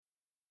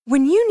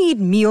When you need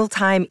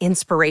mealtime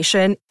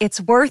inspiration,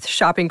 it's worth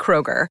shopping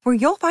Kroger, where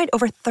you'll find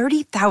over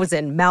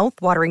 30,000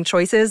 mouth-watering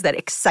choices that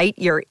excite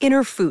your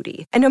inner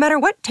foodie. And no matter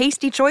what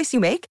tasty choice you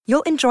make,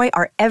 you'll enjoy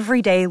our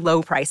everyday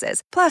low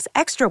prices, plus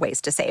extra ways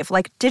to save,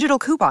 like digital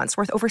coupons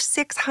worth over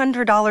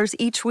 $600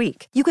 each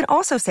week. You can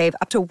also save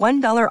up to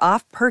 $1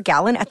 off per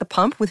gallon at the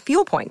pump with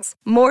fuel points.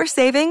 More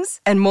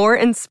savings and more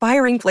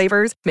inspiring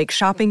flavors make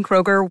shopping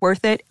Kroger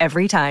worth it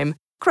every time.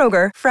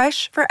 Kroger,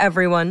 fresh for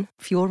everyone.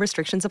 Fuel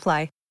restrictions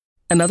apply.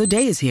 Another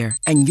day is here,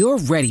 and you're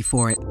ready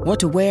for it. What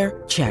to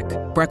wear? Check.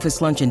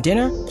 Breakfast, lunch, and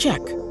dinner? Check.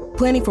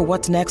 Planning for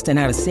what's next and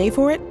how to save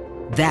for it?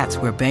 That's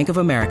where Bank of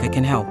America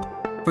can help.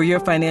 For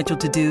your financial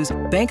to-dos,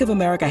 Bank of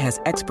America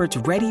has experts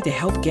ready to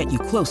help get you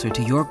closer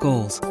to your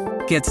goals.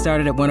 Get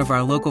started at one of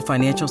our local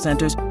financial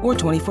centers or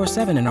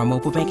 24/7 in our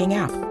mobile banking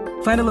app.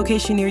 Find a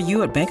location near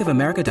you at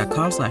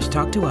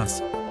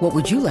bankofamerica.com/talktous. What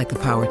would you like the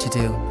power to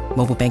do?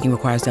 Mobile banking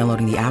requires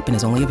downloading the app and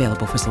is only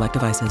available for select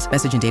devices.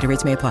 Message and data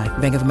rates may apply.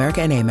 Bank of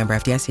America N.A., member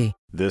FDIC.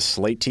 This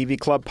Slate TV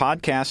Club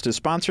podcast is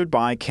sponsored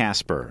by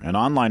Casper, an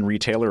online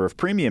retailer of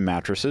premium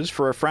mattresses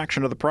for a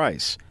fraction of the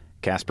price.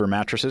 Casper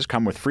mattresses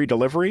come with free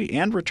delivery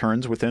and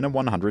returns within a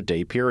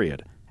 100-day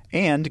period.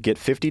 And get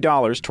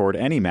 $50 toward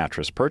any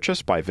mattress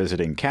purchase by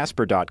visiting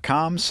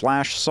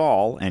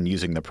casper.com/Saul and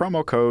using the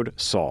promo code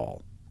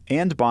SAUL.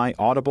 And by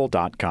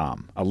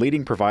Audible.com, a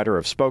leading provider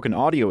of spoken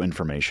audio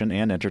information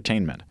and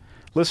entertainment.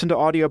 Listen to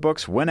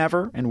audiobooks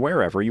whenever and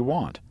wherever you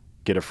want.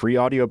 Get a free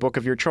audiobook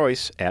of your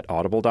choice at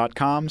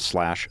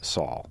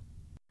audible.com/Saul.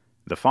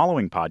 The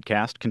following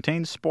podcast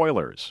contains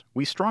spoilers.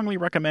 We strongly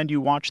recommend you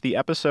watch the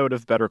episode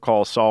of Better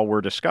Call Saul we're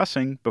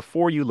discussing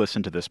before you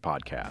listen to this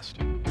podcast.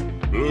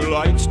 Blue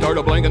lights start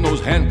a blinking,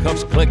 those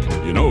handcuffs click.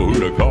 You know who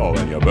to call,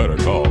 and you better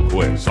call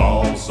quick.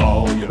 Saul,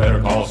 Saul, you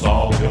better call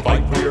Saul. He'll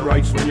fight for your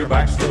rights when your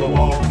back's to the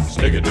wall.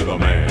 Stick it to the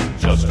man,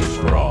 justice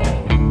for all.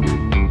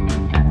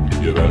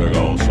 You better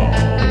call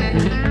Saul.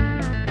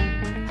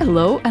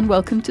 Hello and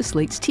welcome to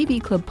Slate's TV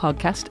Club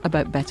podcast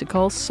about Better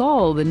Call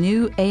Saul, the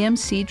new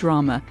AMC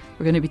drama.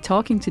 We're going to be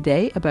talking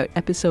today about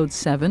episode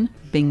 7,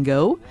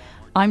 Bingo.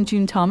 I'm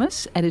June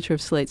Thomas, editor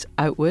of Slate's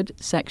Outward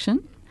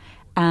section.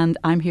 And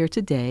I'm here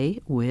today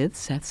with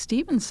Seth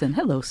Stevenson.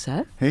 Hello,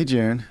 Seth. Hey,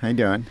 June. How you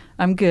doing?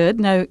 I'm good.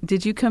 Now,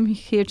 did you come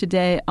here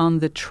today on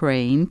the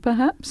train,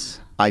 perhaps?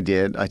 I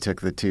did. I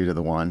took the 2 to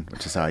the 1,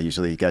 which is how I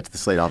usually get to the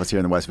Slate office here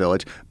in the West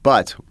Village.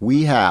 But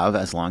we have,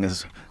 as long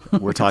as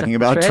we're talking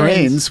about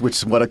trains,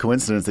 which what a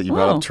coincidence that you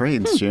brought up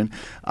trains, June.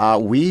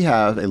 We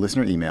have a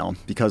listener email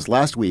because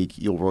last week,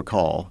 you'll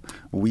recall,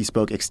 we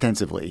spoke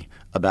extensively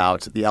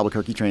about the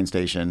Albuquerque train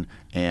station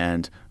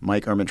and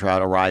Mike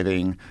Ehrmantraut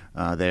arriving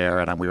there.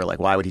 And we were like,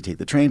 why would he take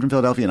the train from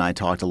Philadelphia? And I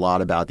talked a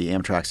lot about the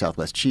Amtrak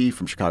Southwest Chief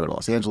from Chicago to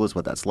Los Angeles,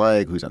 what that's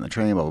like, who's on the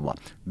train, blah, blah, blah.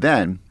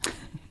 Then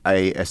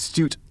an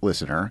astute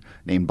listener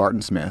named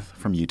Barton Smith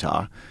from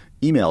Utah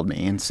emailed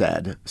me and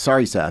said,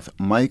 sorry, Seth,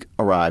 Mike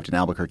arrived in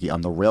Albuquerque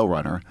on the Rail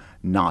Runner,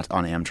 not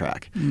on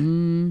Amtrak.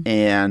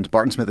 And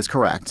Barton Smith is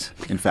correct.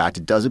 In fact,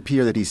 it does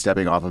appear that he's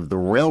stepping off of the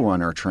Rail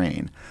Runner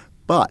train.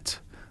 But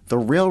the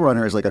Rail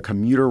Runner is like a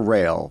commuter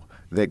rail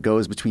that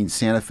goes between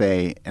Santa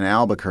Fe and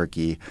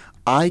Albuquerque.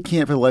 I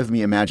can't for the life of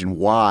me imagine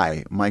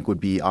why Mike would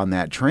be on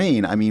that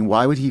train. I mean,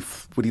 why would he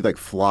like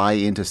fly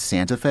into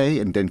Santa Fe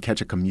and then catch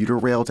a commuter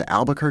rail to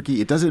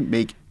Albuquerque? It doesn't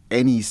make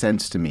any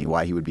sense to me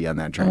why he would be on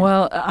that train.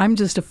 Well, I'm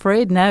just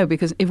afraid now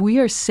because if we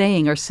are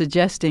saying or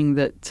suggesting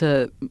that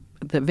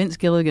that Vince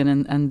Gilligan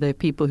and the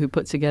people who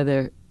put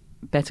together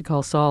Better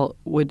Call Saul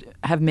would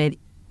have made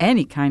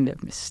any kind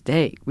of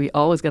mistake, we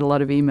always get a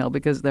lot of email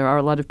because there are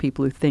a lot of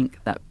people who think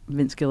that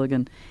Vince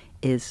Gilligan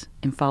is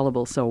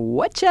infallible. So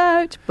watch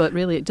out. But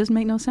really, it doesn't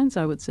make no sense,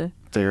 I would say.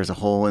 There's a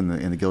hole in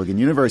the Gilligan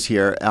universe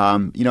here.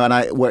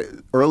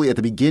 Early at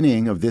the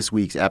beginning of this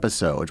week's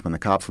episode, when the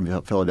cop from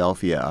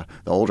Philadelphia,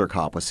 the older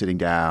cop, was sitting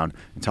down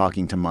and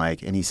talking to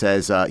Mike, and he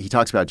says, he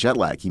talks about jet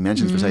lag. He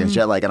mentions for a second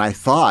jet lag, and I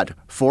thought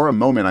for a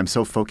moment, I'm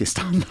so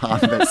focused on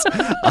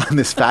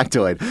this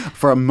factoid.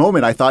 For a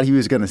moment, I thought he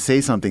was going to say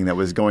something that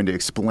was going to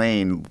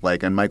explain,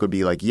 and Mike would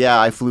be like,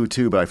 yeah, I flew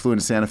too, but I flew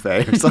into Santa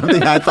Fe or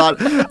something. I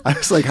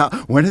was like,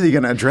 when are they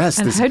going to address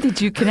this? And how did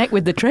you connect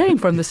with the train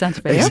from the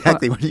Santa Fe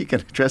Exactly. airport? When are you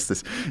going to address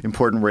this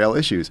important rail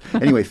issues?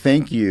 Anyway,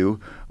 thank you,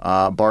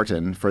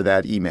 Barton, for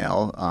that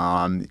email.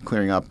 Not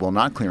clearing up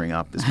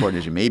this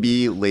important issue.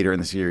 Maybe later in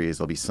the series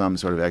there'll be some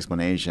sort of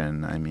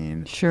explanation. I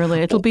mean,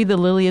 surely it'll be the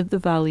lily of the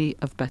valley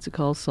of Better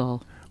Call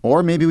Saul.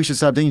 Or maybe we should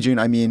stop dating June.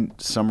 I mean,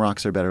 some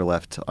rocks are better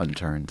left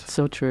unturned.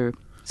 So true.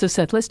 So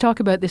Seth, let's talk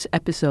about this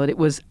episode. It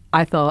was,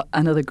 I thought,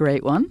 another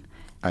great one.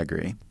 I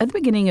agree. At the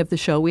beginning of the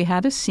show, we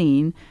had a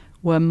scene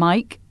where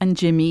Mike and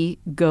Jimmy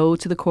go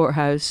to the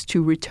courthouse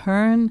to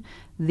return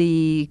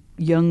the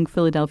young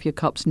Philadelphia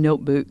cop's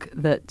notebook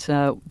that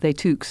they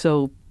took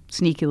so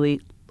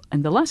sneakily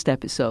in the last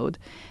episode.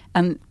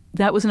 And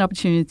that was an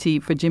opportunity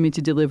for Jimmy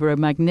to deliver a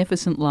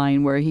magnificent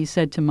line where he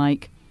said to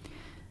Mike,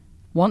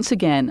 once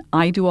again,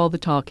 I do all the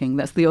talking.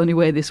 That's the only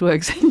way this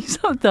works. And you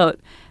sort of thought,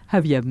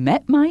 have you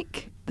met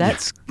Mike?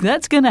 That's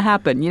going to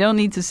happen. You don't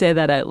need to say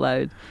that out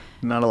loud.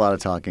 Not a lot of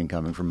talking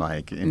coming from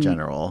Mike in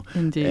general.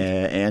 Indeed.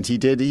 And he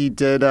did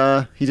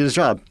his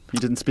job. He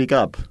didn't speak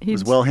up. It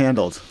was well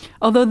handled.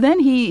 Although then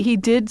he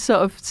did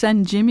sort of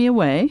send Jimmy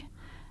away,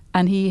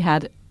 and he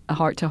had a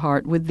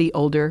heart-to-heart with the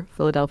older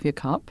Philadelphia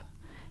cop.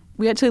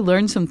 We actually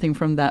learned something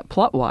from that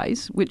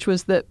plot-wise, which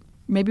was that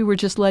maybe we're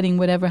just letting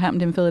whatever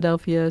happened in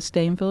Philadelphia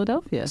stay in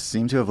Philadelphia.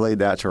 Seem to have laid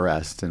that to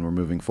rest, and we're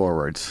moving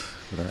forward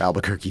with our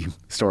Albuquerque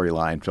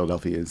storyline.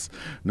 Philadelphia is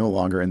no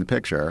longer in the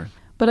picture.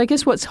 But I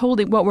guess what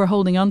we're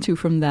holding on to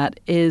from that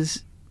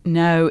is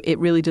now it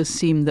really does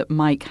seem that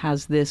Mike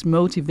has this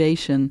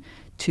motivation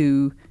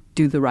to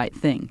do the right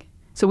thing.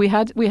 So we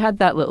had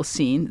that little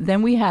scene.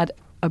 Then we had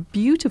a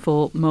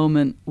beautiful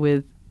moment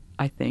with,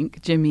 I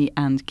think, Jimmy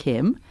and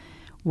Kim,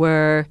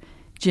 where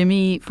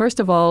Jimmy, first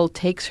of all,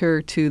 takes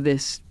her to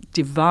this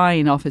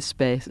divine office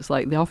space. It's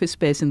like the office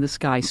space in the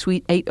sky,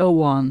 Suite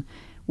 801,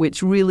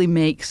 which really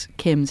makes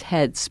Kim's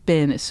head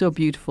spin. It's so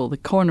beautiful. The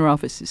corner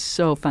office is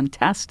so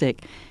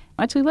fantastic.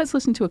 Actually, let's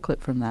listen to a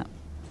clip from that.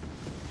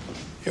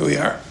 Here we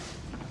are.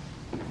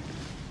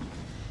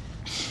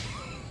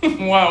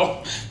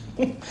 Whoa.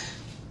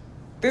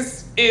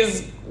 This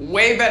is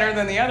way better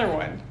than the other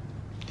one.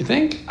 You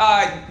think?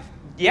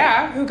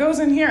 Yeah. Who goes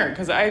in here?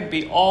 Because I'd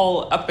be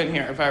all up in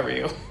here if I were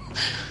you.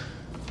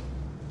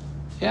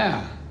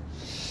 Yeah.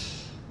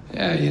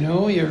 Yeah,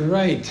 you're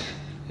right.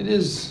 It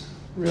is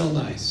real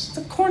nice. It's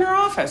a corner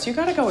office. You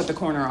gotta go with the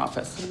corner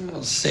office. I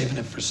was saving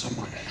it for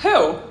someone.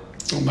 Who?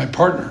 Well, my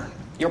partner.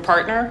 Your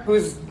partner? Who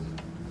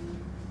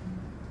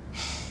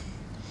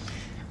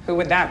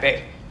would that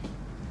be?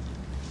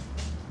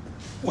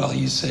 Well,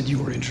 you said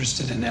you were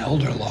interested in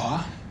elder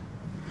law.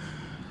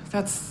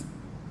 That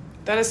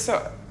is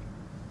so...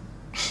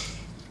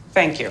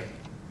 Thank you.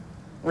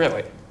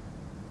 Really.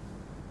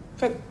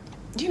 But,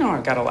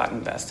 I've got a lot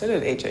invested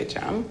at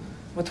HHM.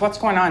 With what's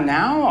going on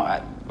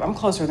now, I'm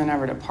closer than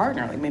ever to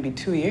partner, like maybe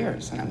 2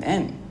 years, and I'm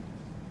in.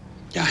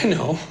 Yeah, I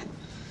know.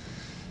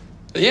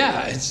 But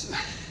yeah, it's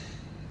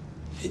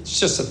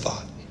just a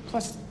thought.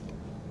 Plus,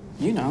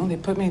 they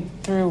put me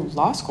through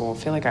law school. I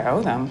feel like I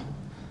owe them.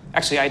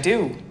 Actually, I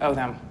do owe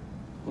them.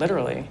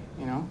 Literally,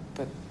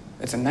 But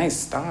it's a nice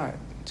start,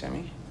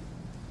 Jimmy.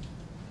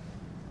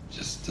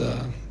 Just,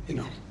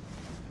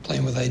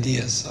 playing with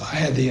ideas. So I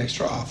had the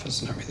extra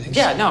office and everything.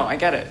 Yeah, no, I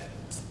get it.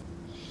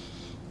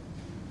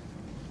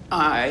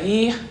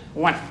 I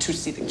want to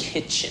see the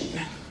kitchen.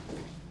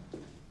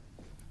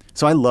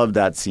 So I love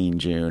that scene,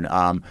 June.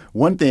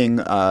 One thing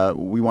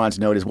we wanted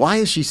to note is, why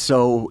is she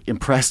so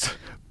impressed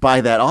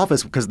by that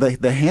office? Because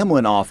the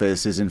Hamlin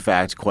office is in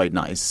fact quite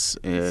nice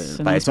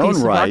by its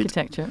own right.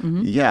 Architecture.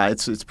 Mm-hmm. Yeah,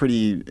 it's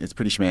pretty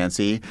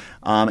schmancy.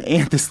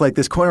 And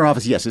this corner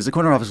office, yes, it's a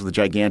corner office with a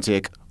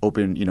gigantic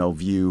open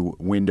view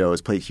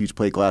windows, huge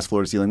plate glass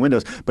floor to ceiling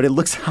windows, but it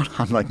looks out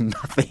on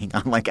nothing,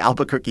 on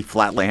Albuquerque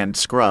flatland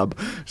scrub.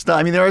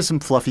 So, there are some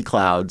fluffy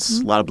clouds,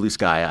 a lot of blue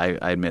sky.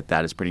 I admit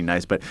that is pretty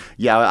nice, but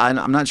yeah,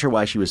 I'm not sure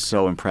why she was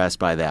so impressed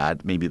by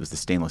that. Maybe it was the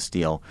stainless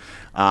steel.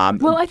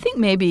 Well, I think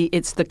maybe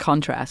it's the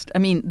contrast.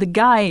 The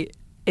guy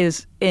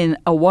is in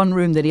a one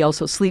room that he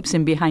also sleeps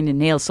in behind a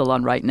nail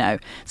salon right now.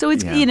 So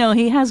it's,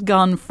 he has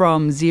gone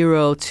from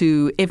 0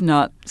 to, if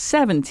not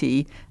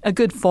 70, a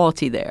good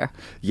 40 there.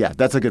 Yeah,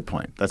 that's a good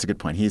point. It's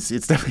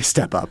definitely a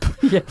step up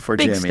for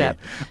big Jimmy. Step.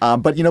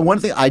 But one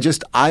thing,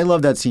 I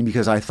love that scene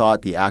because I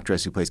thought the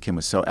actress who plays Kim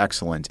was so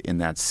excellent in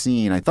that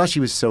scene. I thought she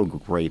was so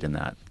great in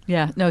that.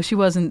 Yeah, no, she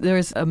wasn't. There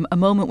was a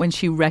moment when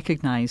she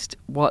recognized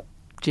what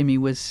Jimmy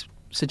was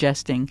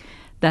suggesting,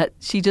 that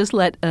she just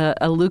let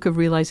a look of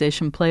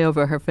realization play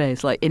over her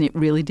face, and it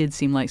really did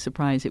seem like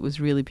surprise. It was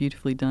really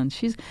beautifully done.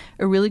 She's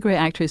a really great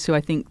actress who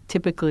I think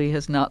typically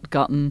has not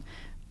gotten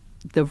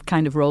the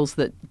kind of roles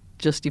that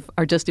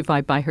are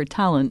justified by her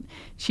talent.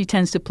 She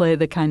tends to play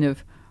the kind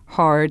of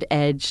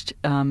hard-edged,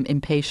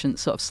 impatient,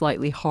 sort of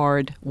slightly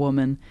hard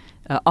woman,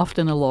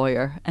 often a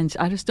lawyer. And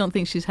I just don't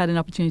think she's had an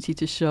opportunity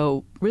to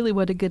show really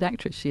what a good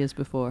actress she is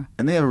before.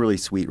 And they have a really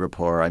sweet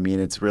rapport.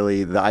 It's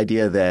really the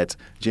idea that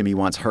Jimmy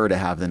wants her to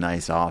have the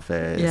nice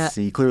office. Yeah.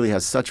 He clearly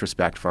has such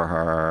respect for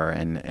her,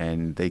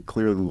 and they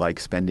clearly like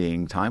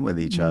spending time with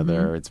each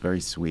other. It's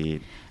very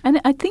sweet. And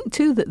I think,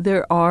 too, that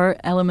there are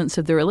elements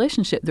of the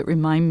relationship that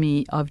remind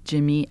me of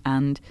Jimmy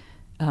and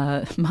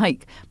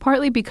Mike,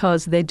 partly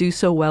because they do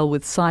so well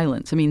with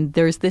silence.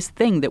 There's this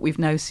thing that we've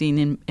now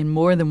seen in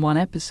more than one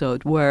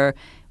episode where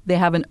they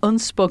have an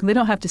unspoken, they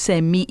don't have to say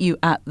meet you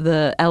at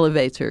the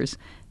elevators.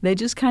 They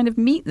just kind of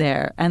meet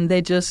there and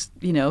they just,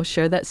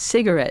 share that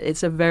cigarette.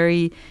 It's a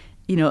very,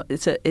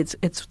 it's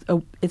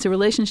a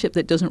relationship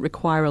that doesn't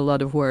require a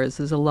lot of words.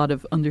 There's a lot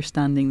of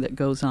understanding that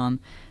goes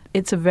on.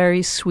 It's a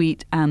very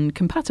sweet and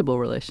compatible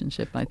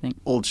relationship, I think.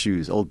 Old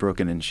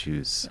broken-in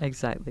shoes.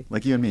 Exactly.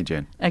 Like you and me,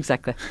 Jane.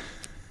 Exactly.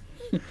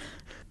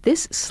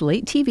 This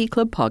Slate TV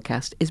Club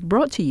podcast is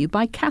brought to you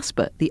by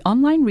Casper, the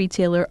online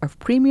retailer of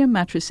premium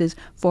mattresses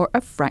for a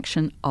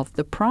fraction of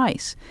the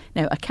price.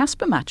 Now, a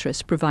Casper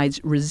mattress provides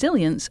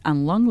resilience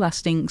and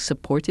long-lasting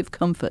supportive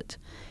comfort.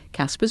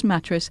 Casper's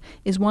mattress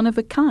is one of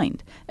a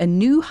kind, a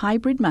new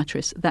hybrid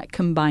mattress that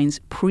combines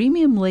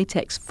premium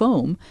latex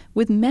foam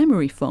with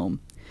memory foam.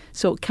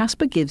 So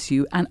Casper gives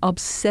you an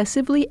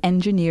obsessively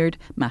engineered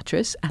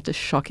mattress at a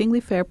shockingly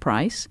fair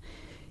price.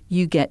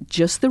 You get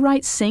just the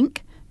right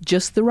sink,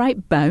 just the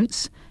right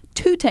bounce.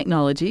 2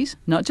 technologies,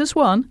 not just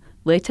one,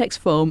 latex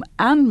foam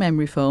and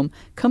memory foam,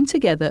 come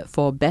together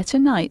for better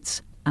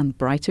nights and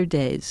brighter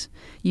days.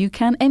 You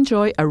can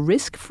enjoy a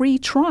risk-free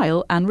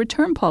trial and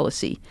return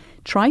policy.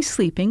 Try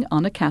sleeping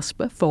on a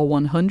Casper for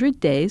 100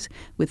 days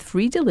with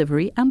free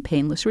delivery and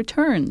painless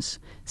returns.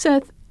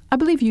 Seth, I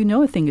believe you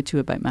know a thing or two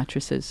about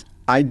mattresses.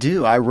 I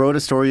do. I wrote a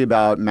story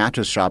about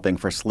mattress shopping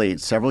for Slate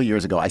several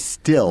years ago. I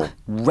still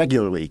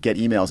regularly get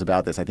emails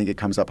about this. I think it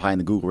comes up high in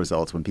the Google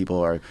results when people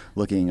are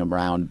looking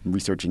around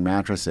researching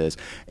mattresses.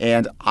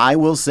 And I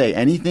will say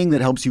anything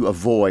that helps you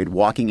avoid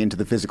walking into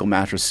the physical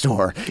mattress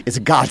store is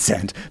a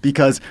godsend,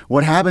 because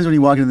what happens when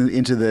you walk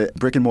into the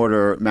brick and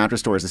mortar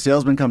mattress store is the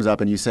salesman comes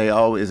up and you say,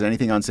 oh, is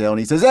anything on sale? And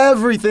he says,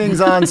 everything's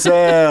on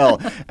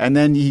sale. And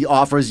then he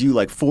offers you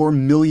like 4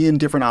 million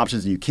different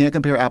options, and you can't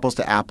compare apples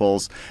to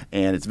apples,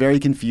 and it's very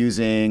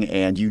confusing.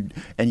 And you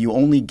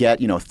only get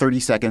 30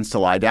 seconds to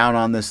lie down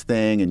on this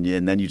thing,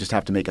 and then you just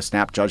have to make a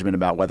snap judgment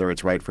about whether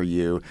it's right for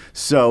you.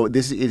 So it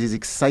is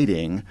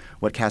exciting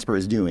what Casper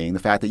is doing. The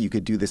fact that you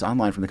could do this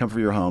online from the comfort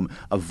of your home,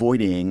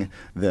 avoiding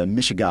the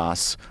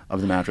mishigas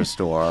of the mattress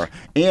store,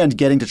 and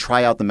getting to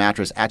try out the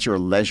mattress at your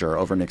leisure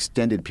over an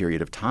extended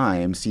period of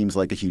time seems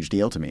like a huge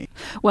deal to me.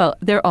 Well,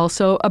 they're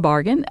also a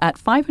bargain at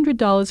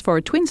 $500 for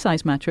a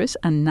twin-size mattress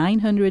and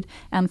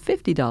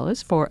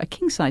 $950 for a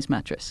king-size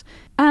mattress.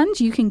 And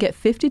you can get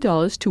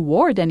 $50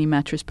 toward any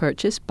mattress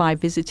purchase by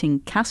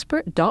visiting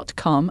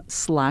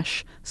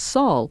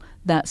casper.com/Sol.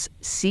 That's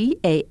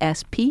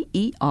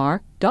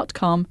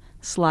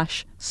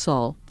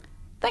CASPER.com/Sol.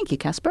 Thank you,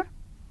 Casper.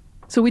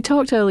 So we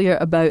talked earlier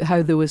about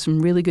how there was some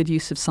really good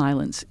use of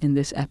silence in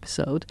this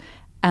episode.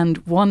 And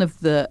one of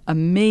the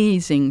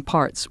amazing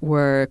parts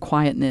where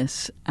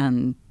quietness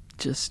and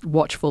just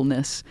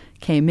watchfulness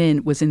came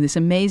in was in this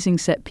amazing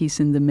set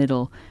piece in the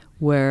middle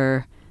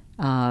where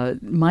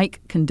Mike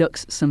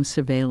conducts some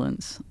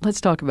surveillance. Let's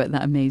talk about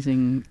that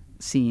amazing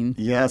scene.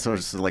 Yeah, so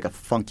it's like a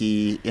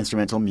funky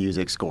instrumental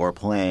music score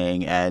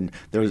playing, and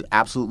there's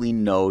absolutely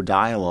no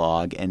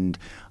dialogue. And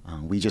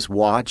we just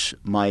watch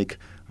Mike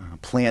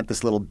plant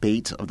this little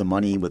bait of the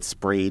money with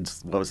sprayed,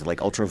 what was it,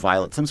 like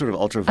ultraviolet, some sort of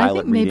ultraviolet I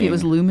think maybe reading. It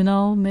was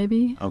luminol,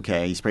 maybe.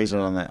 Okay, he sprays it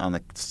on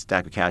the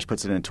stack of cash,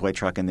 puts it in a toy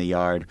truck in the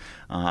yard,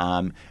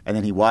 and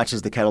then he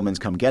watches the Kettlemans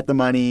come get the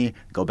money,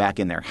 go back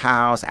in their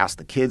house, ask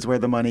the kids where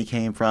the money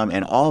came from,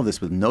 and all of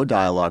this with no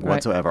dialogue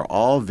whatsoever,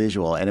 all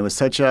visual. And it was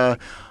such a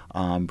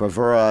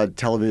bravura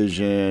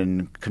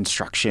television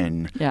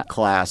construction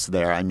class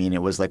there. I mean,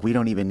 it was like we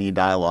don't even need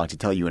dialogue to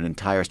tell you an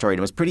entire story. And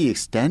it was pretty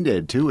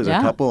extended, too. It was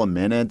a couple of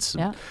minutes.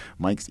 Yeah.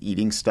 Mike's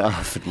eating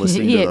stuff and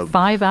listening he ate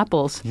 5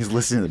 apples. He's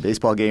listening to the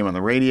baseball game on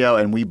the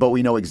radio, but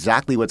we know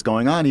exactly what's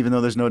going on, even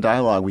though there's no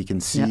dialogue. We can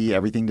see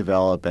everything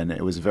develop, and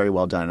it was very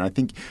well done. And I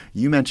think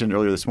you mentioned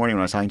earlier this morning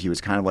when I was talking to you,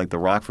 it's kind of like the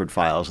Rockford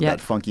Files, with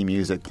that funky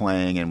music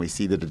playing, and we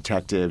see the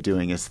detective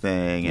doing his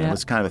thing. And it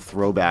was kind of a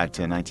throwback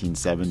to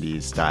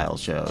 1970s style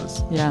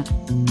shows. Yeah.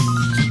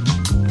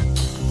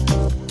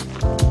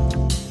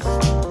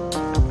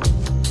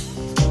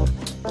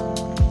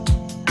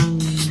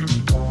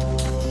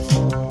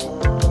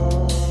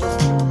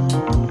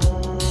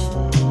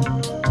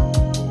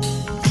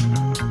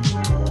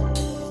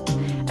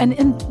 And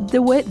in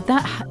the way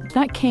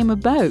that came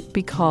about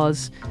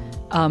because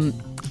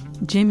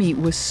Jimmy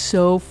was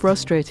so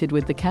frustrated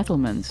with the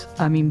Kettlemans.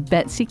 I mean,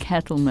 Betsy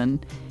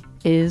Kettleman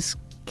is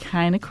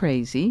kind of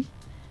crazy,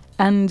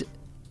 and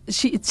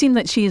it seemed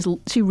that she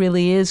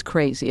really is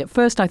crazy. At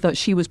first, I thought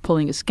she was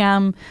pulling a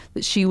scam,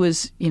 that she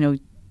was,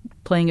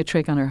 playing a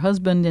trick on her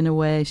husband in a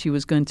way. She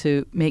was going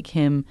to make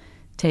him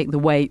take the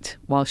weight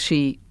while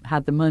she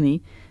had the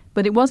money,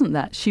 but it wasn't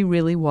that. She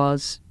really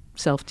was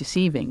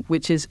self-deceiving,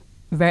 which is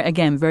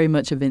very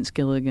much a Vince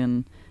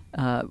Gilligan,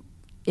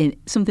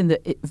 something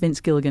that Vince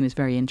Gilligan is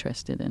very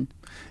interested in.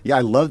 Yeah,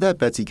 I love that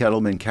Betsy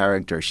Kettleman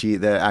character.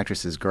 The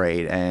actress is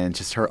great, and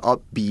just her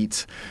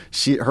upbeat,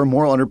 her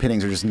moral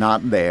underpinnings are just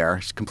not there.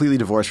 She's completely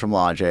divorced from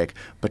logic,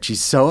 but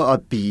she's so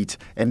upbeat,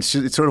 and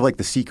it's sort of like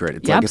The Secret.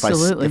 It's like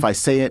if I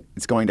say it,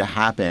 it's going to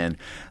happen.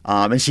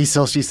 And she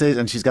says,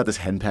 and she's got this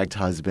henpecked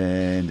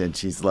husband, and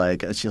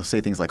she'll say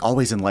things like,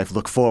 "Always in life,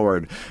 look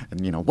forward,"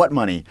 and what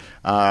money?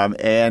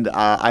 And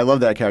I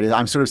love that character.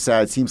 I'm sort of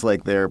sad. It seems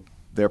like their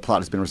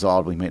plot has been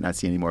resolved. We might not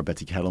see any more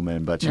Betsy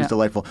Kettleman, but she was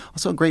delightful.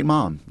 Also a great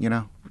mom,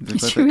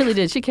 She really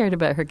did. She cared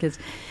about her kids.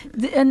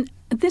 And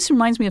this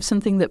reminds me of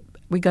something that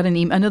we got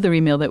another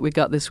email that we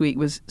got this week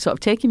was sort of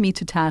taking me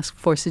to task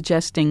for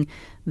suggesting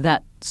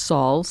that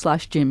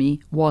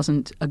Saul/Jimmy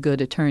wasn't a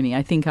good attorney.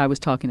 I think I was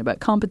talking about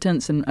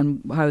competence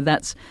and how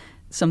that's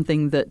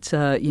something that,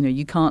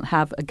 you can't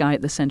have a guy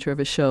at the center of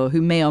a show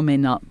who may or may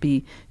not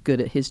be good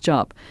at his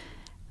job.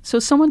 So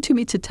someone took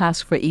me to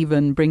task for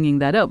even bringing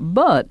that up.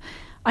 But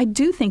I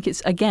do think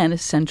it's, again, a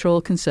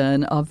central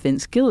concern of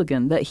Vince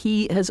Gilligan, that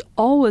he has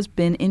always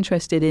been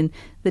interested in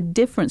the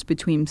difference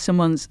between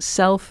someone's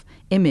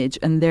self-image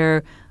and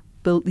their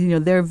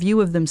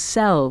view of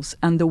themselves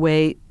and the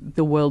way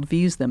the world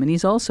views them. And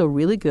he's also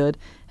really good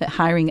at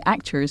hiring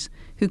actors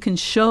who can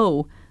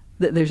show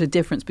that there's a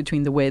difference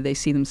between the way they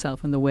see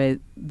themselves and the way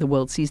the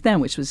world sees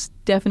them, which was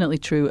definitely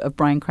true of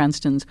Bryan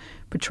Cranston's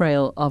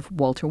portrayal of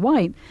Walter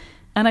White,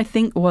 and I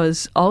think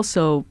was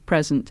also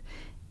present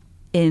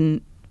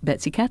in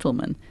Betsy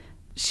Kettleman.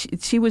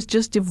 She was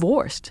just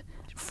divorced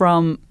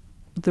from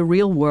the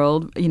real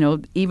world.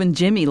 Even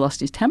Jimmy lost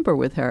his temper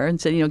with her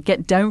and said,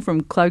 get down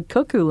from Cloud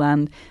Cuckoo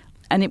Land.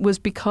 And it was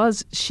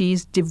because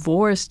she's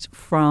divorced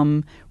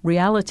from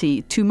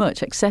reality too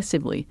much,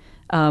 excessively.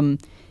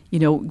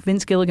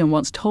 Vince Gilligan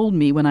once told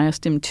me, when I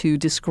asked him to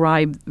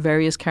describe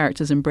various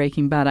characters in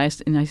Breaking Bad, I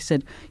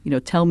said,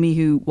 tell me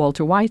who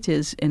Walter White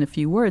is in a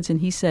few words. And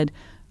he said,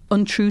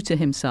 untrue to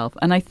himself.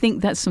 And I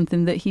think that's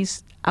something that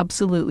he's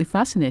absolutely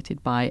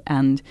fascinated by.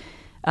 And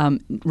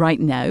right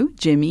now,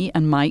 Jimmy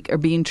and Mike are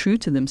being true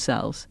to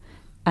themselves.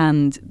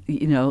 And,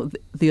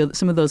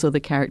 some of those other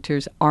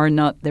characters are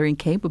not, they're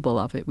incapable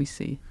of it, we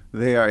see.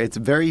 They are. It's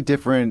a very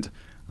different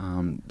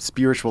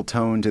spiritual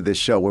tone to this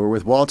show. Where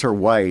with Walter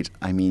White,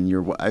 I mean,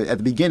 you're at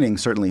the beginning,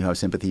 certainly you have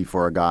sympathy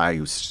for a guy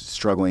who's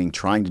struggling,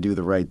 trying to do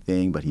the right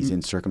thing, but he's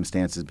in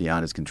circumstances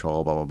beyond his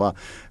control, blah, blah, blah.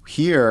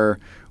 Here,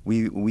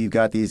 we've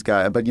got these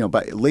guys, but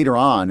later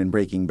on in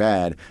Breaking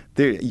Bad,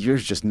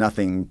 there's just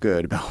nothing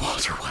good about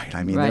Walter White.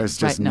 I mean, there's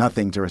just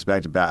nothing to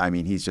respect about. I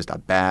mean, he's just a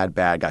bad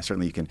guy.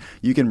 Certainly,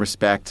 you can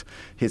respect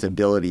his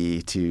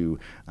ability to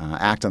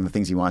act on the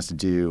things he wants to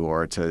do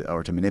or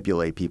to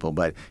manipulate people,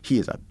 but he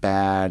is a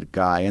bad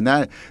guy. And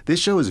this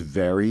show is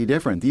very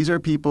different. These are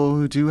people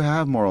who do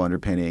have moral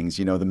underpinnings.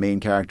 The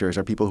main characters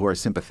are people who are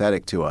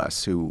sympathetic to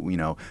us, who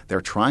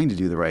they're trying to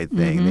do the right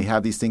thing. Mm-hmm. They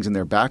have these things in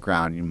their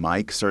background.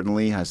 Mike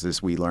certainly has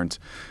this. We learned.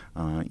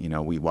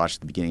 We watched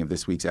the beginning of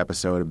this week's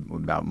episode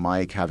about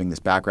Mike having this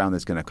background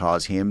that's going to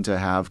cause him to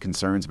have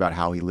concerns about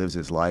how he lives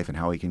his life and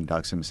how he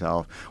conducts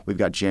himself. We've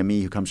got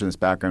Jimmy, who comes from this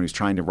background, who's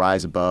trying to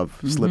rise above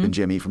Slip and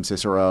Jimmy from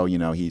Cicero. He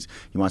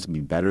wants to be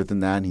better than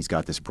that. And he's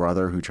got this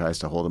brother who tries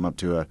to hold him up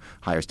to a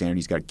higher standard.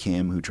 He's got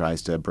Kim, who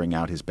tries to bring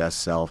out his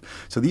best self.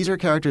 So these are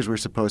characters we're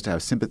supposed to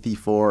have sympathy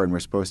for, and we're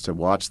supposed to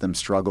watch them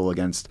struggle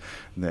against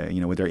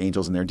with their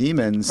angels and their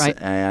demons. Right.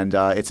 And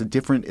it's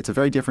a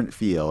very different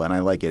feel, and I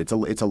like it.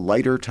 It's a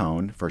lighter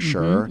tone for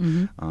sure,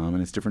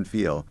 and it's a different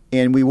feel.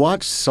 And we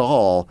watched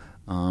Saul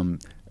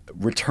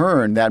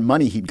return that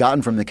money he'd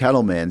gotten from the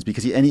Kettlemans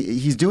because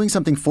he's doing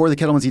something for the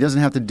Kettlemans he doesn't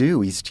have to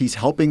do. He's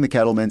helping the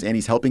Kettlemans and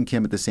he's helping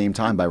Kim at the same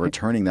time by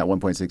returning that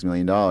 $1.6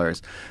 million.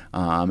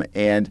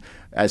 And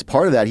as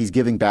part of that, he's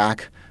giving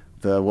back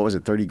the, what was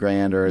it, 30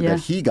 grand that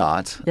he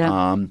got,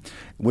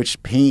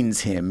 which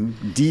pains him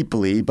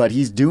deeply, but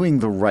he's doing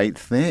the right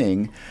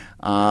thing.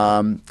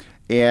 And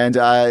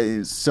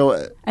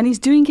he's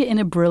doing it in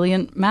a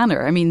brilliant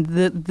manner. I mean,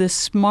 the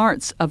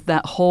smarts of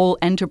that whole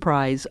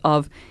enterprise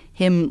of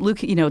him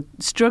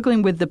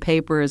struggling with the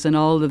papers and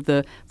all of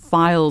the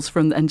files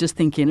and just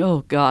thinking,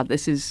 oh God,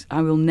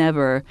 I will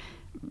never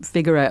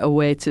figure out a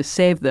way to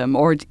save them,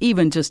 or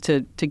even just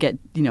to get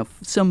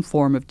some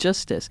form of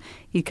justice.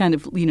 He kind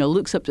of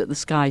looks up at the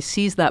sky,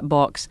 sees that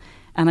box,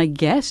 and I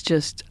guess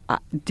just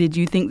do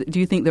you think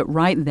that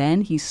right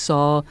then he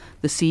saw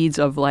the seeds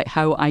of like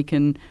how I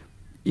can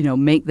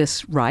make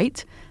this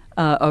right,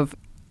 of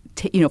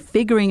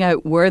figuring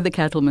out where the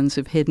Kettlemans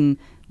have hidden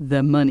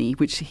the money,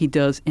 which he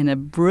does in a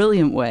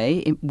brilliant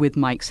way with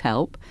Mike's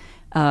help,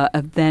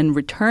 of then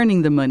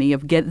returning the money,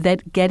 of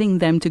getting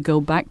them to go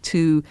back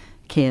to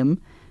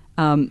Kim,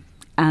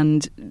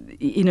 and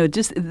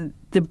just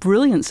the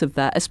brilliance of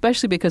that,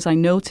 especially because I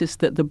noticed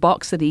that the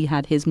box that he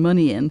had his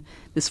money in,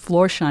 this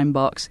Florsheim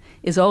box,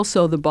 is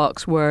also the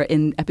box where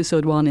in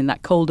episode 1, in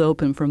that cold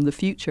open from the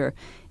future,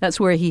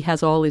 that's where he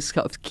has all his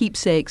sort of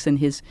keepsakes and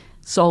his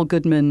Saul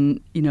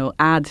Goodman,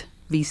 ad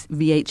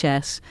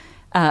VHS.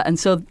 And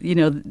so,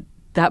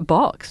 that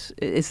box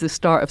is the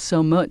start of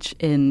so much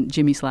in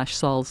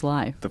Jimmy/Saul's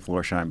life. The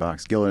Florsheim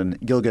box.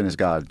 Gilligan is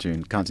God,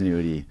 June.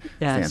 Continuity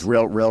stands.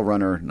 Rail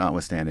runner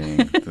notwithstanding,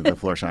 the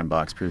Florsheim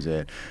box proves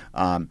it.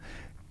 And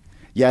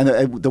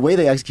the way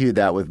they executed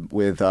that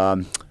with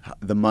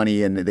the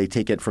money, and they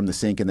take it from the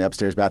sink in the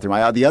upstairs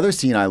bathroom. The other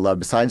scene I love,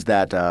 besides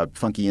that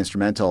funky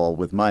instrumental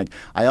with Mike,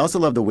 I also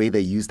love the way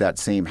they use that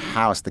same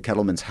house, the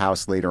Kettleman's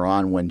house, later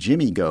on when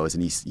Jimmy goes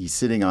and he's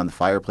sitting on the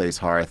fireplace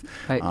hearth,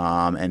 right.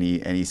 And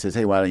he says,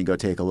 "Hey, why don't you go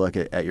take a look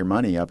at your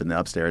money up in the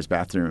upstairs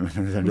bathroom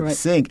under the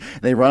sink?"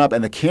 And they run up,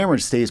 and the camera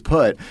stays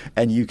put,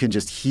 and you can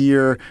just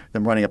hear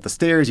them running up the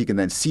stairs. You can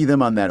then see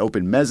them on that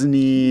open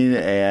mezzanine,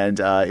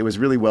 and it was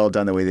really well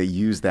done the way they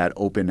used that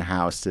open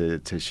house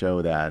to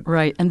show that.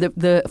 Right, and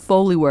the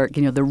Foley work,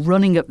 the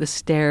running up the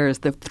stairs,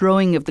 the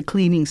throwing of the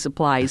cleaning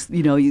supplies,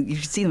 you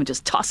see them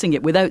just tossing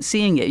it without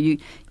seeing it.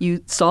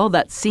 You saw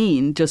that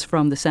scene just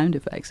from the sound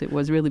effects. It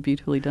was really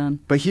beautifully done.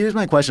 But here's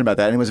my question about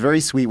that, and it was very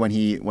sweet when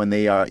he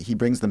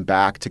brings them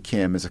back to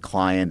Kim as a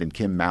client, and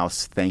Kim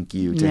mouths thank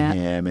you to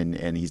him,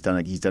 and he's done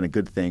a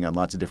good thing on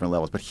lots of different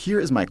levels. But here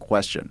is my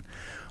question.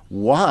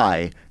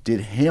 Why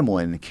did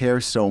Hamlin care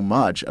so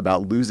much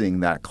about losing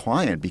that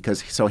client?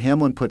 So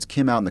Hamlin puts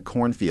Kim out in the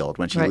cornfield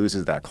when she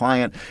loses that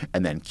client,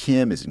 and then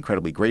Kim is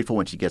incredibly grateful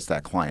when she gets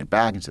that client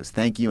back and says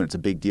thank you, and it's a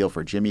big deal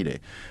for Jimmy to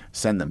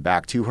send them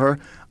back to her.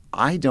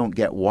 I don't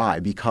get why,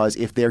 because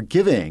if they're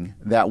giving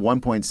that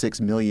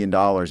 $1.6 million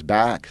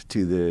back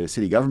to the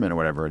city government or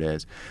whatever it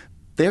is,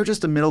 they're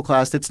just a middle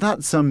class. It's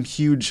not some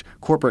huge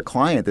corporate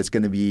client that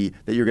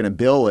you're going to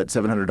bill at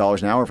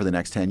 $700 an hour for the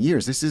next 10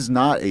 years. This is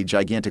not a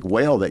gigantic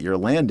whale that you're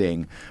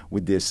landing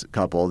with this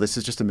couple. This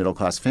is just a middle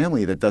class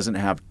family that doesn't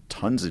have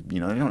tons of, they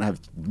don't have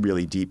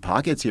really deep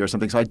pockets here or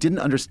something. So I didn't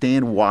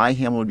understand why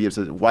Hamlin would be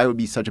upset, why it would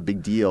be such a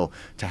big deal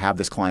to have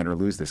this client or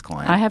lose this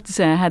client. I have to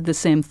say I had the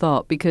same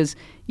thought because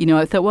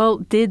I thought, well,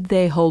 did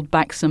they hold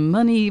back some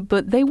money?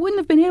 But they wouldn't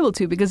have been able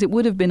to, because it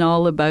would have been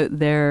all about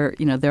their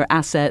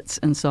assets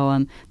and so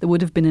on. There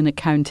would have been an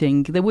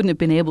accounting. They wouldn't have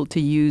been able to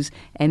use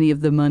any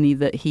of the money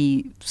that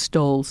he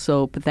stole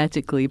so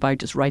pathetically by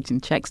just writing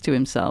checks to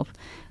himself.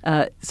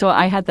 So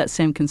I had that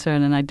same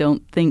concern, and I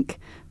don't think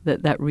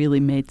that really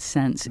made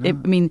sense.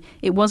 No.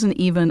 It wasn't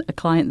even a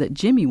client that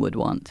Jimmy would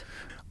want.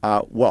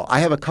 Well,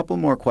 I have a couple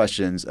more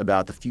questions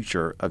about the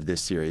future of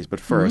this series. But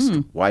first,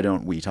 why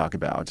don't we talk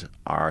about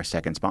our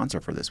second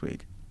sponsor for this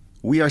week?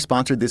 We are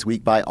sponsored this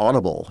week by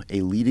Audible, a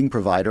leading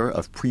provider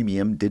of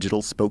premium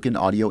digital spoken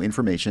audio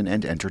information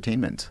and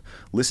entertainment.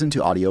 Listen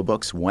to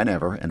audiobooks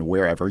whenever and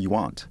wherever you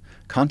want.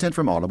 Content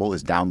from Audible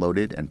is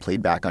downloaded and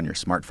played back on your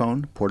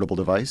smartphone, portable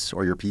device,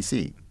 or your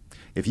PC.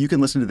 If you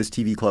can listen to this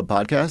TV Club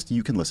podcast,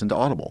 you can listen to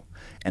Audible.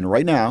 And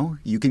right now,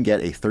 you can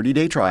get a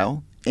 30-day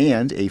trial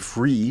and a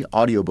free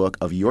audiobook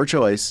of your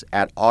choice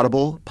at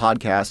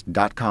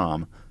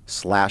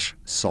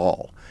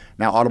audiblepodcast.com/Saul.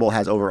 Now, Audible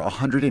has over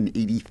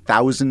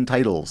 180,000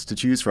 titles to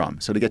choose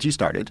from. So to get you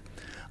started,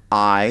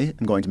 I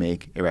am going to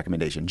make a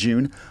recommendation.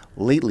 June,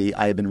 lately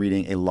I have been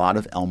reading a lot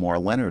of Elmore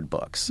Leonard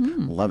books.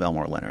 Love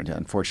Elmore Leonard.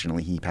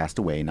 Unfortunately, he passed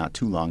away not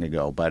too long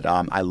ago. But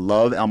I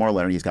love Elmore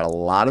Leonard. He's got a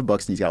lot of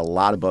books, and he's got a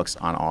lot of books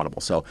on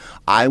Audible. So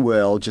I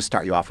will just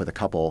start you off with a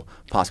couple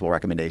possible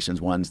recommendations,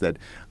 ones that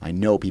I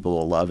know people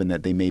will love and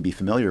that they may be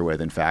familiar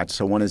with, in fact.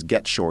 So one is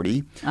Get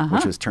Shorty,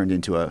 which was turned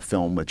into a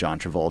film with John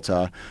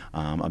Travolta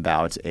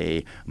about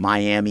a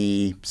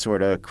Miami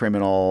sort of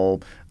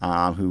criminal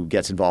who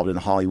gets involved in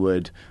the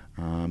Hollywood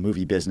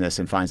movie business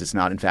and finds it's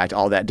not, in fact,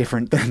 all that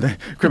different than the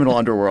criminal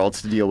underworld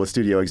to deal with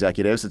studio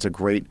executives. It's a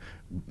great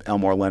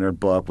Elmore Leonard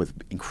book with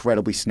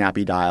incredibly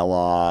snappy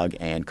dialogue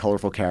and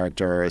colorful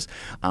characters.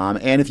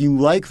 And if you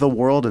like the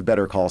world of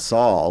Better Call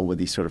Saul with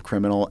these sort of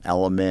criminal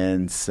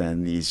elements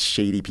and these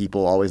shady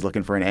people always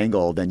looking for an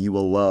angle, then you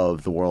will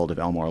love the world of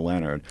Elmore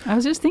Leonard. I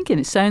was just thinking,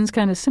 it sounds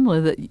kind of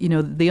similar that,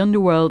 the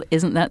underworld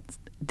isn't that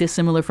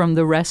dissimilar from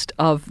the rest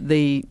of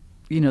the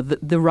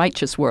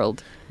righteous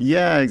world.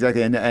 Yeah,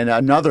 exactly. And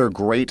another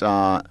great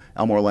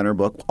Elmore Leonard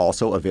book,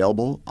 also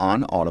available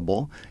on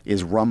Audible,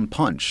 is Rum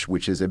Punch,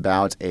 which is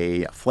about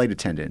a flight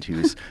attendant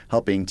who's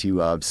helping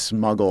to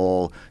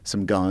smuggle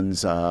some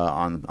guns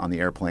on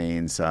the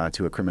airplanes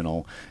to a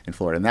criminal in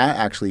Florida. And that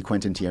actually,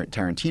 Quentin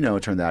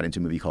Tarantino turned that into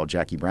a movie called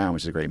Jackie Brown,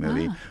 which is a great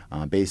movie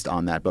based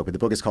on that book. But the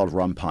book is called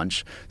Rum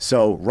Punch.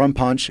 So Rum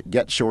Punch,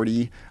 Get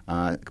Shorty,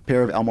 a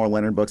pair of Elmore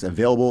Leonard books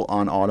available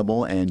on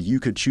Audible, and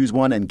you could choose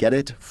one and get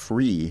it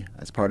free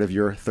as part of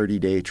your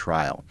 30-day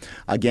trial.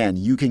 Again,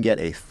 you can get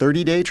a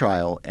 30-day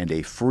trial and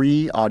a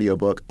free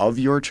audiobook of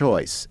your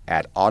choice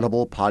at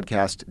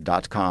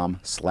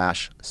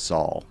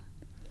audiblepodcast.com/Saul.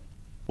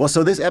 Well,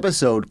 so this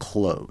episode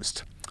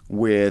closed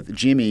with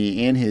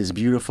Jimmy in his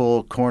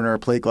beautiful corner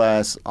plate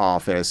glass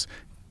office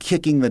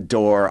kicking the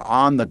door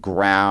on the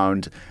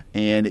ground,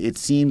 and it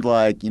seemed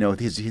like,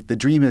 the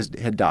dream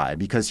had died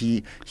because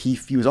he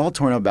was all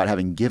torn up about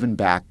having given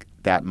back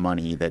that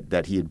money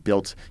that he had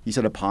built. He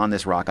said, "Upon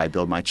this rock I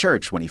build my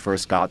church," when he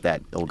first got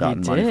that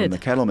ill-gotten money from the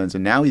Kettlemans.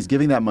 And now he's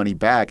giving that money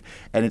back,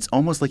 and it's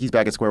almost like he's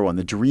back at square one.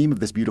 The dream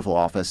of this beautiful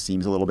office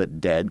seems a little bit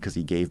dead because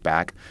he gave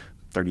back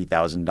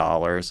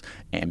 $30,000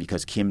 and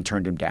because Kim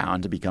turned him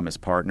down to become his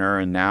partner.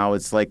 And now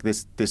it's like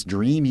this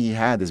dream he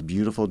had, this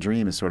beautiful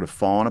dream, is sort of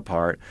fallen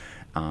apart.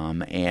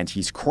 And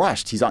he's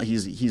crushed. He's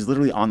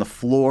literally on the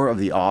floor of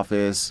the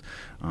office,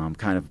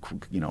 kind of,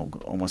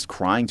 almost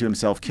crying to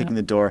himself, kicking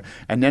the door.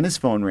 And then his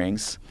phone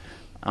rings,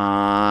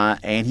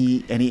 and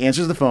he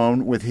answers the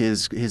phone with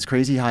his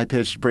crazy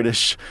high-pitched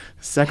British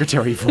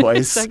secretary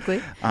voice.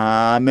 Exactly.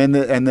 And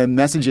the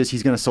message is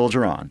he's going to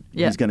soldier on.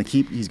 Yeah. He's going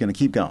to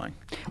keep going.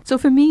 So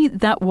for me,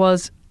 that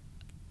was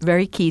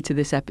very key to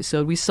this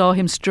episode. We saw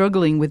him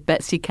struggling with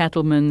Betsy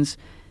Kettleman's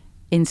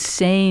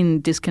insane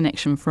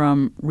disconnection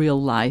from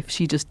real life.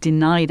 She just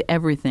denied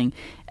everything.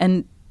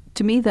 And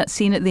to me, that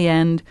scene at the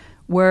end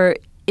where,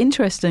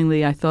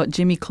 interestingly, I thought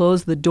Jimmy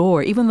closed the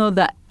door, even though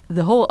that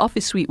the whole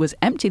office suite was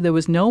empty. There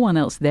was no one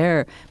else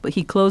there, but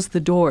he closed the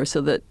door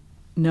so that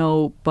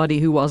nobody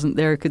who wasn't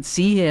there could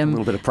see him. A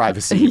little bit of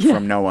privacy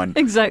from no one.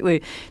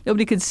 Exactly.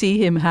 Nobody could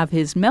see him have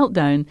his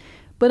meltdown.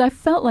 But I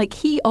felt like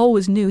he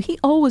always knew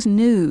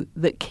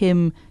that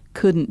Kim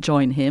couldn't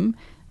join him.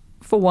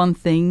 For one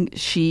thing,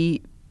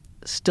 she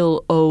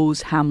still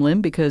owes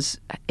Hamlin because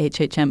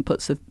HHM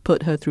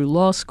put her through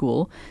law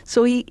school.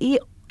 So he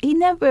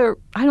never,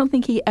 I don't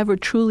think he ever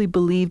truly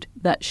believed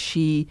that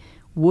she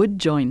would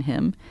join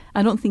him.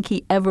 I don't think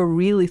he ever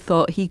really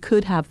thought he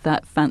could have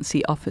that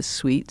fancy office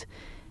suite,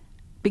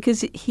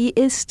 because he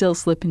is still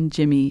slipping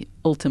Jimmy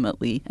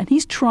ultimately. And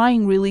he's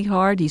trying really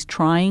hard. He's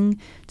trying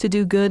to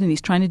do good and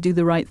he's trying to do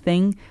the right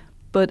thing.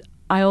 But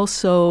I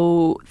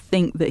also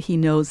think that he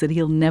knows that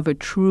he'll never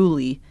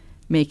truly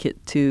make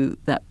it to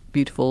that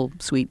beautiful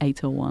Suite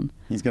 801.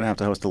 He's going to have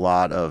to host a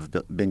lot of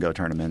bingo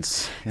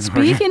tournaments.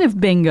 Speaking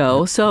of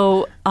bingo,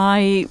 so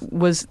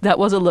that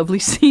was a lovely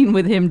scene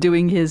with him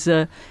doing his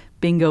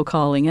bingo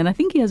calling. And I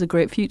think he has a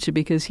great future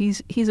because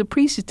he's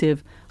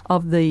appreciative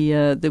of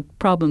the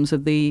problems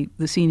of the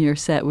senior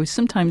set, which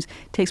sometimes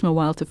takes them a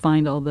while to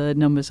find all the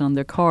numbers on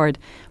their card.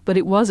 But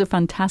it was a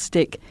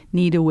fantastic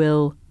Need a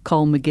Will,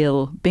 Call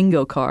McGill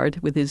bingo card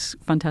with his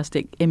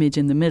fantastic image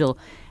in the middle.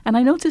 And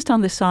I noticed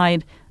on the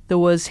side there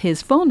was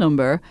his phone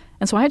number,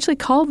 and so I actually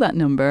called that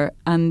number,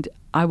 and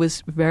I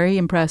was very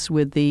impressed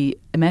with the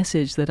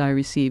message that I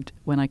received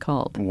when I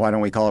called. Why don't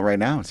we call it right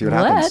now and see what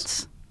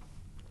happens?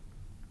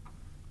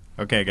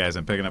 Okay, guys,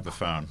 I'm picking up the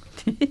phone.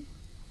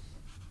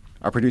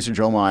 Our producer,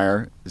 Joel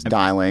Meyer, is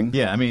dialing.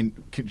 Yeah, I mean,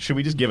 should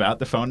we just give out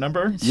the phone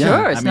number?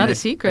 Sure, it's not a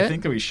secret. I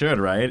think that we should,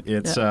 right?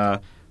 It's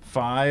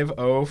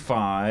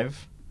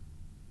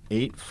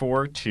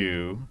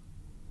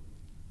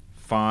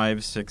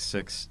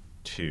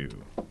 505-842-5662.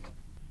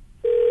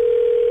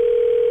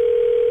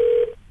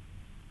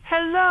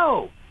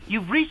 Hello.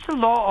 You've reached the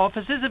law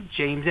offices of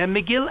James M.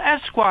 McGill,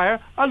 Esquire,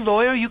 a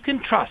lawyer you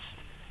can trust.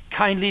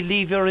 Kindly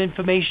leave your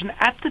information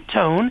at the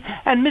tone,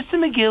 and Mr.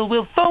 McGill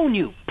will phone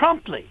you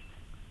promptly.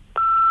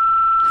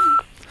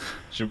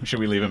 Should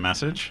we leave a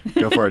message?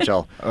 Go for it,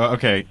 Joel.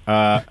 Okay.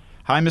 Hi,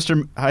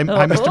 Mr.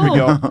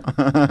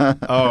 McGill.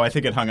 I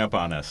think it hung up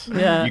on us.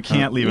 Yeah. You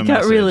can't leave a message. You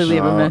can't really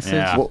leave a message.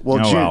 Yeah.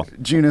 Well,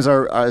 June is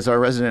our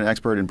resident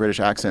expert in British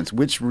accents.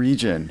 Which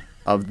region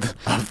of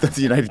the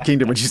United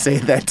Kingdom would you say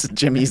that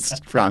Jimmy's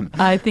from?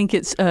 I think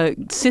it's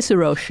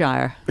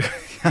Ciceroshire.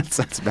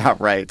 That's about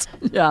right.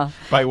 Yeah.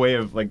 By way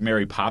of like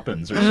Mary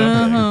Poppins or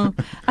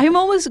something. I'm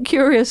always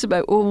curious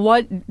about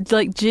what,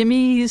 like,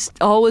 Jimmy's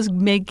always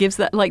gives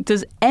that, like,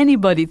 does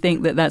anybody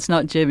think that that's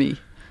not Jimmy?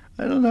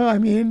 I don't know. I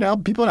mean, now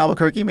people in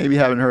Albuquerque maybe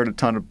haven't heard a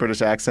ton of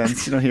British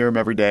accents. You don't hear them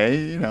every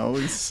day. You know,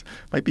 it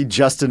might be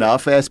just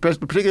enough.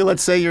 Particularly,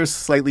 let's say you're a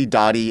slightly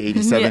dotty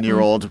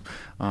 87-year-old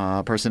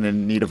person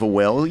in need of a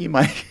will. You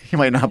might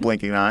not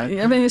blink an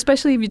eye. I mean,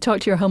 especially if you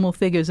talk to your Hummel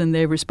figures and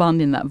they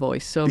respond in that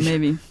voice. So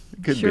maybe.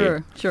 Could be.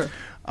 Sure.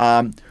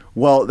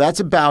 Well, that's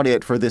about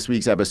it for this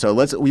week's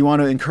episode. We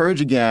want to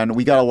encourage again.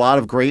 We got a lot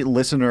of great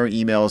listener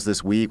emails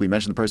this week. We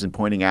mentioned the person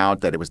pointing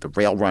out that it was the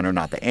Rail Runner,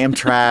 not the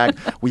Amtrak.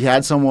 We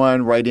had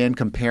someone write in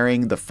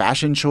comparing the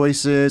fashion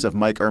choices of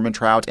Mike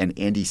Ehrmantraut and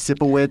Andy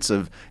Sipowicz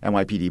of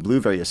NYPD Blue.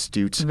 Very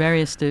astute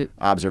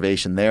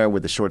observation there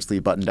with the short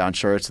sleeve button down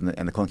shirts and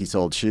the clunky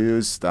soled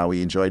shoes.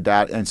 We enjoyed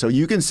that. And so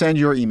you can send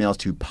your emails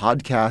to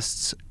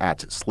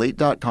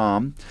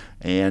podcasts@slate.com.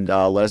 And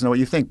let us know what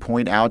you think.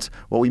 Point out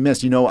what we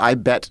missed. You know, I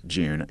bet,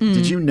 June,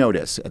 did you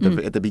notice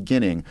at the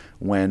beginning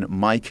when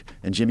Mike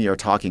and Jimmy are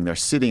talking, they're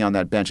sitting on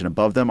that bench and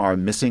above them are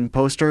missing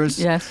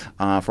posters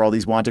for all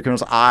these wanted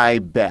criminals? I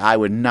bet I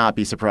would not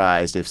be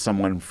surprised if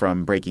someone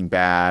from Breaking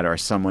Bad or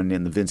someone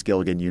in the Vince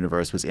Gilligan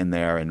universe was in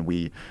there, and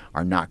we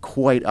are not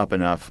quite up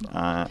enough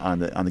on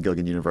the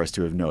Gilligan universe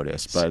to have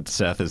noticed. But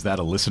Seth, is that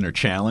a listener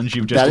challenge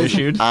you've just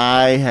issued?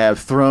 I have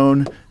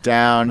thrown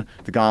down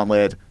the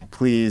gauntlet.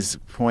 Please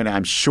point out,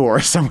 I'm sure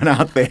someone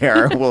out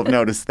there will have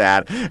noticed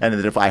that, and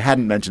that if I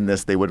hadn't mentioned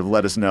this, they would have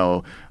let us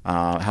know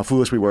how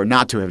foolish we were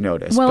not to have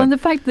noticed. Well, and the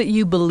fact that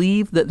you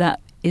believe that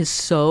is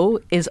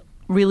so is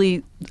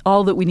really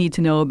all that we need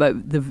to know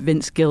about the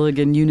Vince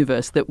Gilligan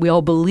universe, that we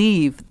all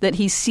believe that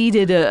he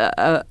seeded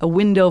a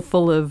window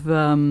full of...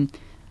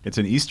 It's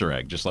an Easter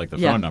egg, just like the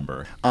phone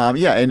number.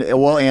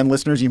 And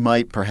listeners, you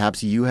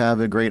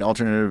have a great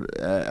alternative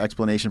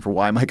explanation for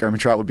why Mike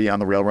Ehrmantraut would be on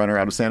the Rail Runner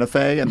out of Santa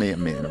Fe, and there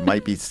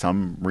might be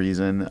some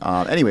reason.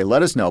 Anyway,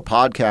 let us know.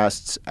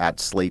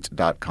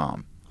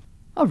 Podcasts@slate.com.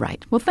 All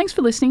right. Well, thanks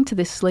for listening to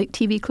this Slate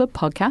TV Club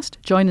podcast.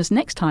 Join us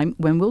next time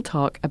when we'll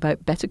talk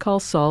about Better Call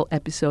Saul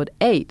Episode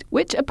 8,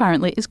 which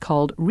apparently is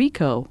called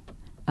Rico.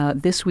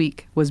 This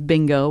week was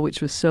Bingo,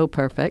 which was so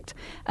perfect.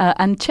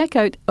 And check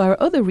out our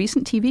other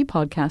recent TV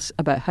podcasts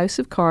about House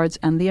of Cards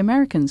and The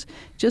Americans.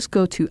 Just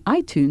go to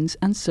iTunes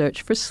and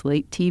search for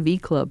Slate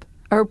TV Club.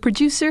 Our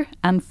producer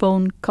and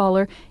phone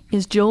caller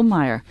is Joel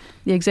Meyer.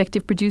 The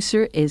executive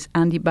producer is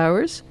Andy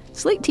Bowers.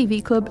 Slate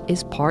TV Club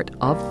is part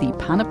of the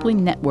Panoply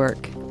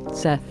Network.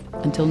 Seth,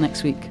 until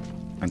next week.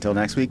 Until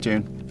next week,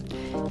 June.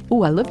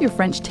 Oh, I love your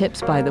French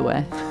tips, by the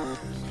way.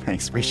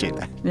 Thanks. Appreciate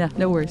that. Yeah,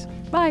 no worries.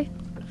 Bye.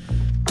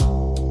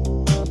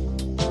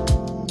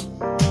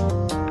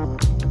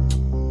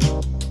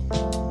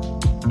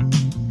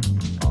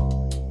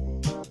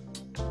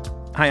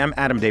 Hi, I'm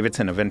Adam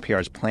Davidson of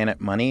NPR's Planet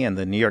Money and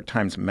the New York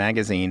Times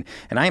Magazine,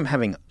 and I am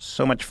having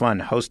so much fun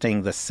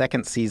hosting the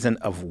second season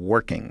of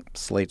Working,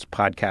 Slate's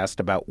podcast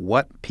about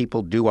what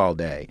people do all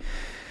day.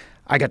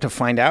 I got to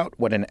find out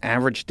what an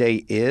average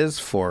day is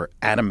for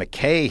Adam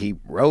McKay. He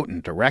wrote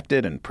and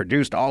directed and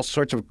produced all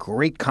sorts of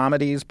great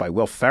comedies by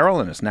Will Ferrell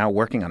and is now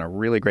working on a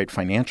really great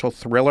financial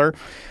thriller.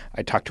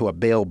 I talked to a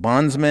bail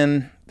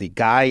bondsman, the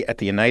guy at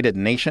the United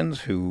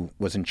Nations who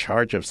was in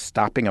charge of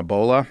stopping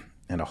Ebola,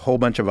 and a whole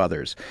bunch of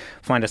others.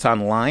 Find us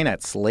online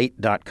at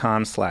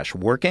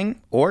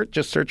slate.com/working or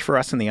just search for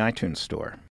us in the iTunes store.